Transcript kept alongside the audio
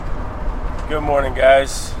Good morning,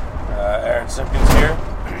 guys. Aaron Simpkins here,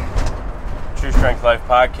 True Strength Life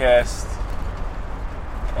Podcast,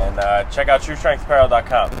 and check out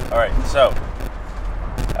TrueStrengthApparel.com. All right, so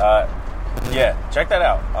check that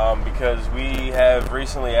out because we have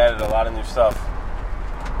recently added a lot of new stuff,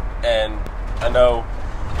 and I know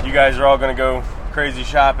you guys are all going to go crazy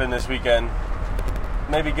shopping this weekend.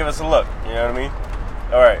 Maybe give us a look. You know what I mean?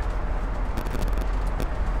 All right.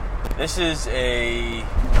 This is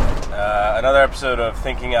another episode of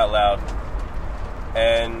Thinking Out Loud,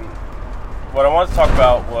 and what I wanted to talk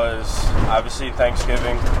about was obviously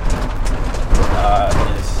Thanksgiving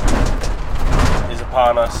is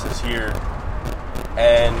upon us, is here,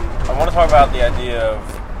 and I want to talk about the idea of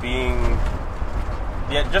being,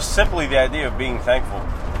 just simply the idea of being thankful.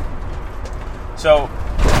 So,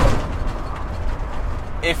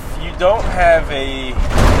 if you don't have a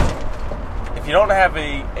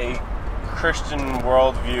Christian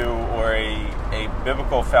worldview or a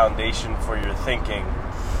biblical foundation for your thinking,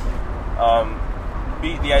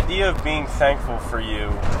 the idea of being thankful for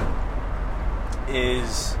you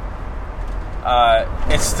is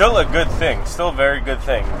it's still a good thing, still a very good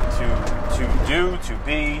thing to do, to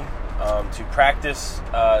be, to practice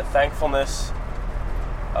thankfulness,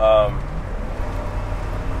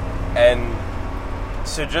 and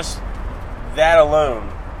so just that alone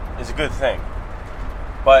is a good thing,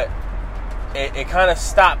 but it kind of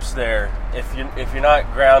stops there if you're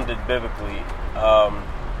not grounded biblically,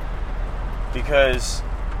 because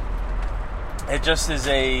it just is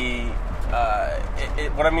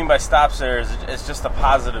what I mean by stops there is it's just a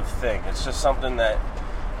positive thing. It's just something that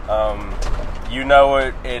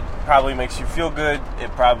it probably makes you feel good.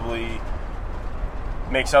 It probably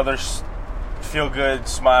makes others feel good,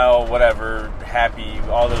 smile, whatever, happy,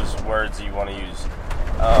 all those words that you want to use.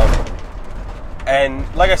 And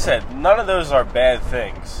like I said, none of those are bad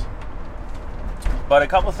things. But a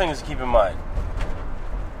couple things to keep in mind.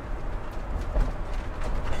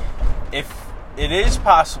 If it is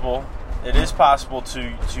possible to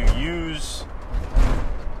use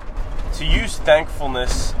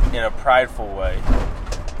thankfulness in a prideful way.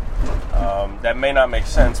 That may not make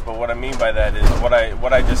sense, but what I mean by that is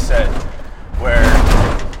what I just said, where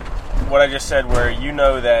you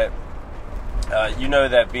know that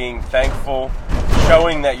being thankful,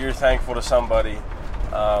 showing that you're thankful to somebody,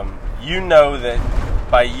 you know that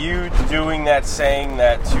by you doing that, saying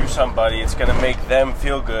that to somebody, it's going to make them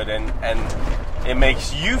feel good, and it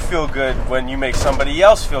makes you feel good when you make somebody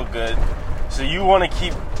else feel good. So you want to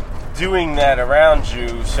keep doing that around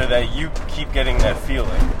you so that you keep getting that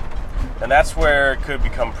feeling. And that's where it could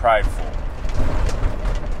become prideful.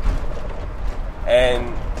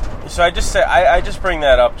 And so I just bring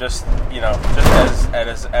that up just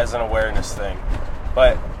as an awareness thing.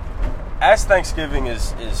 But as Thanksgiving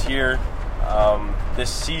is here, this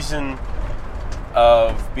season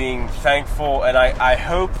of being thankful, and I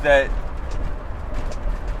hope that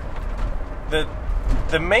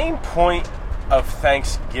the main point of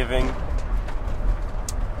Thanksgiving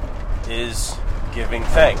is giving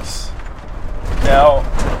thanks. Now,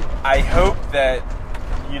 I hope that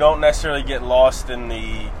you don't necessarily get lost in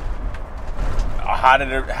the how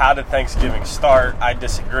did Thanksgiving start? I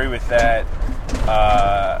disagree with that.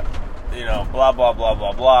 Blah blah blah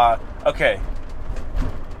blah blah. Okay,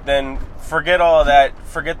 then forget all of that.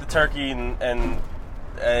 Forget the turkey and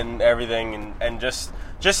everything, and just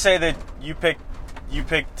say that you pick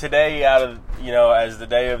today out of as the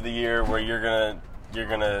day of the year where you're gonna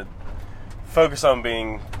focus on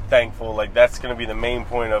being thankful. Like, that's gonna be the main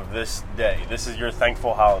point of this day. This is your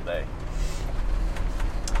thankful holiday.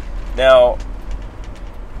 Now,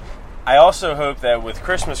 I also hope that with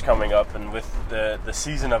Christmas coming up and with the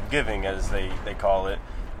season of giving, as they call it,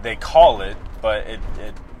 but it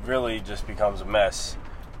really just becomes a mess.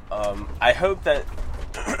 I hope that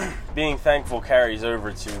being thankful carries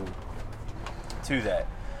over to that,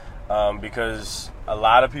 because a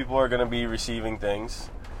lot of people are going to be receiving things,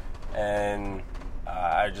 and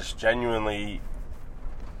I just genuinely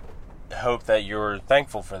hope that you're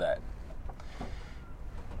thankful for that.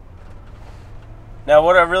 Now,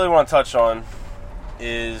 what I really want to touch on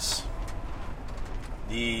is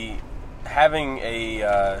having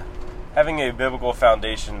a biblical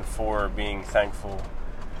foundation for being thankful,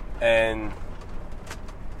 and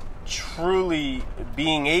truly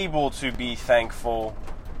being able to be thankful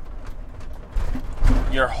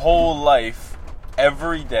your whole life,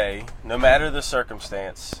 every day, no matter the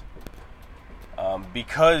circumstance,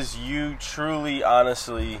 because you truly,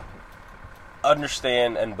 honestly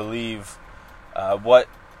understand and believe what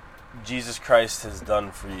Jesus Christ has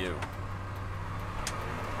done for you.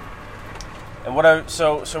 And what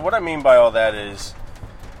I mean by all that is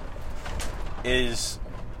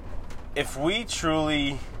if we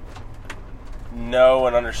truly know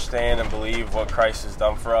and understand and believe what Christ has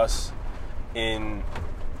done for us in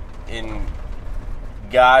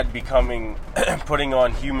God becoming, putting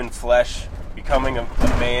on human flesh, becoming a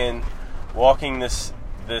man, walking this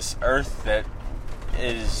earth that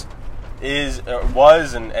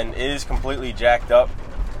was and is completely jacked up,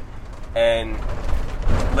 and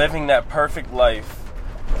living that perfect life,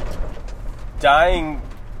 dying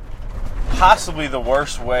possibly the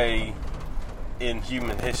worst way in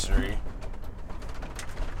human history,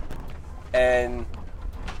 and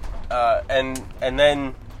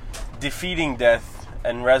then defeating death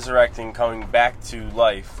and resurrecting, coming back to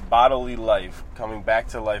life, bodily life, coming back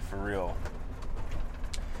to life for real,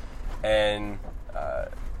 and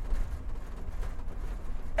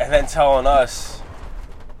then telling us,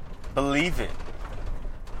 believe it.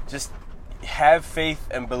 Just have faith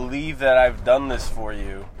and believe that I've done this for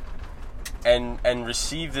you, and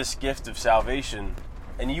receive this gift of salvation,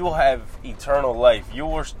 and you will have eternal life. You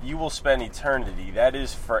will spend eternity, that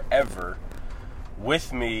is forever,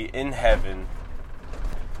 with me in heaven,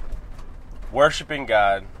 worshiping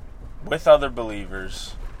God with other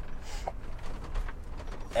believers.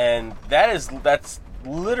 And that's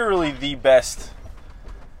literally the best.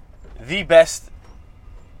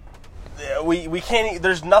 We can't.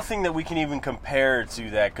 There's nothing that we can even compare to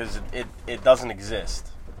that, because it doesn't exist.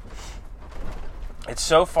 It's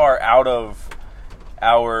so far out of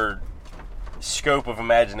our scope of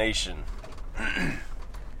imagination.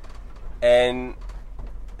 And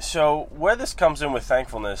so where this comes in with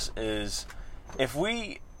thankfulness is if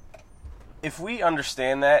we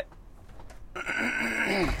understand that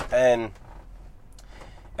and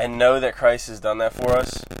know that Christ has done that for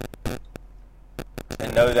us,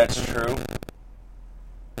 and know that's true,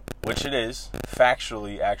 which it is,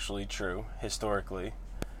 factually actually true, historically,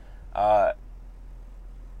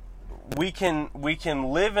 we can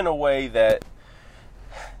live in a way that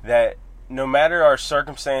no matter our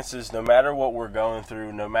circumstances, no matter what we're going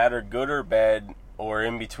through, no matter good or bad or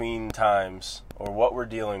in between times or what we're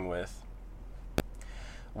dealing with,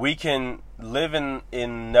 we can live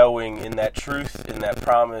in knowing, in that truth, in that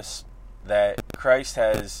promise that Christ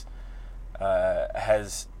has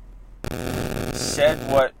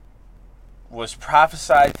said what was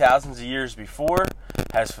prophesied thousands of years before,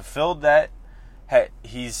 has fulfilled that.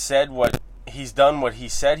 He's said he's done what he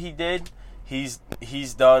said he did. He's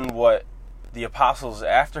done what the apostles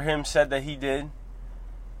after him said that he did.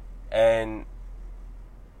 And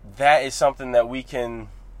that is something that we can,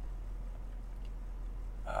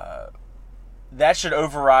 that should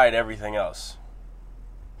override everything else.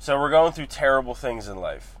 So we're going through terrible things in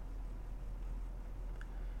life.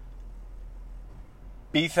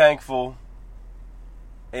 Be thankful.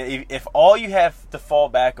 If all you have to fall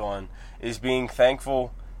back on is being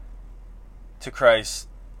thankful to Christ,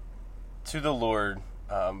 to the Lord,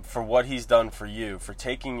 for what he's done for you, for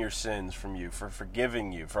taking your sins from you, for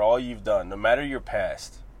forgiving you, for all you've done, no matter your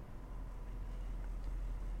past,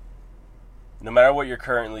 no matter what you're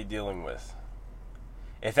currently dealing with.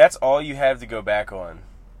 If that's all you have to go back on,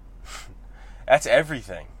 that's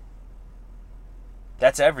everything.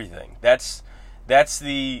 That's everything. That's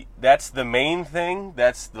the main thing,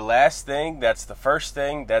 that's the last thing, that's the first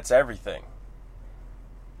thing, that's everything.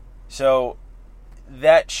 So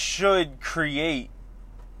that should create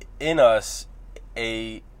in us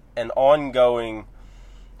an ongoing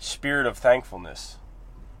spirit of thankfulness,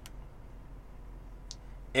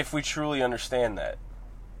 if we truly understand that.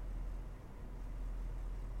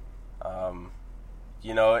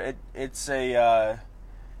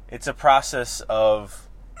 It's a process of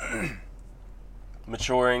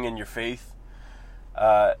maturing in your faith.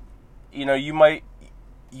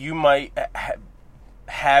 You might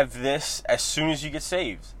have this as soon as you get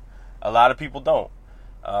saved. A lot of people don't.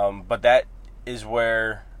 But that is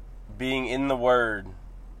where being in the Word,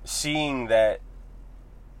 seeing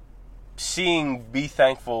be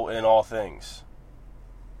thankful in all things.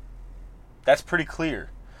 That's pretty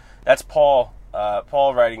clear. That's Paul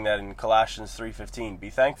writing that in Colossians 3:15. Be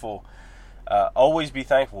thankful. Always be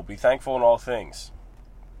thankful. Be thankful in all things.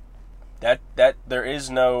 That there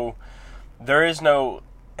is no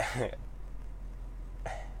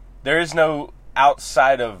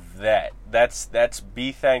outside of that. That's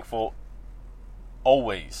be thankful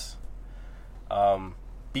always,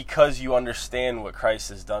 because you understand what Christ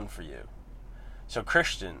has done for you. So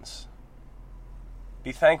Christians,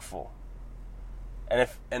 be thankful. And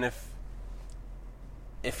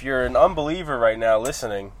if you're an unbeliever right now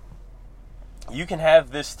listening, you can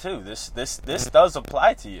have this too. This does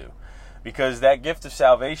apply to you. because that gift of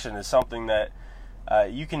salvation is something that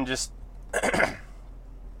you can just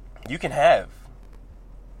you can have.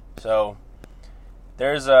 So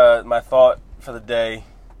there's my thought for the day.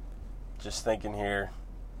 Just thinking here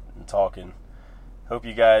and talking. Hope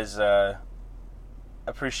you guys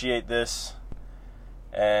appreciate this,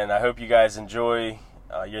 and I hope you guys enjoy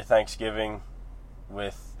your Thanksgiving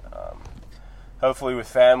with hopefully with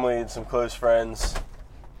family and some close friends.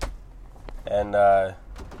 And I'm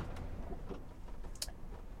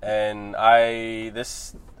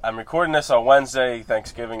recording this on Wednesday.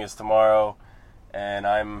 Thanksgiving is tomorrow, and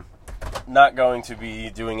I'm not going to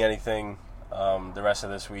be doing anything the rest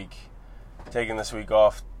of this week. Taking this week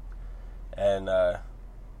off, and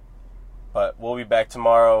but we'll be back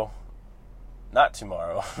tomorrow. Not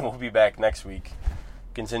tomorrow. We'll be back next week.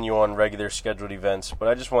 Continue on regular scheduled events. But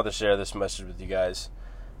I just wanted to share this message with you guys.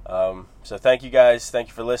 So thank you guys. Thank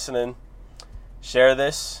you for listening. Share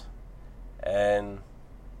this, and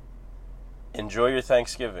enjoy your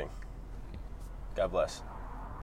Thanksgiving. God bless.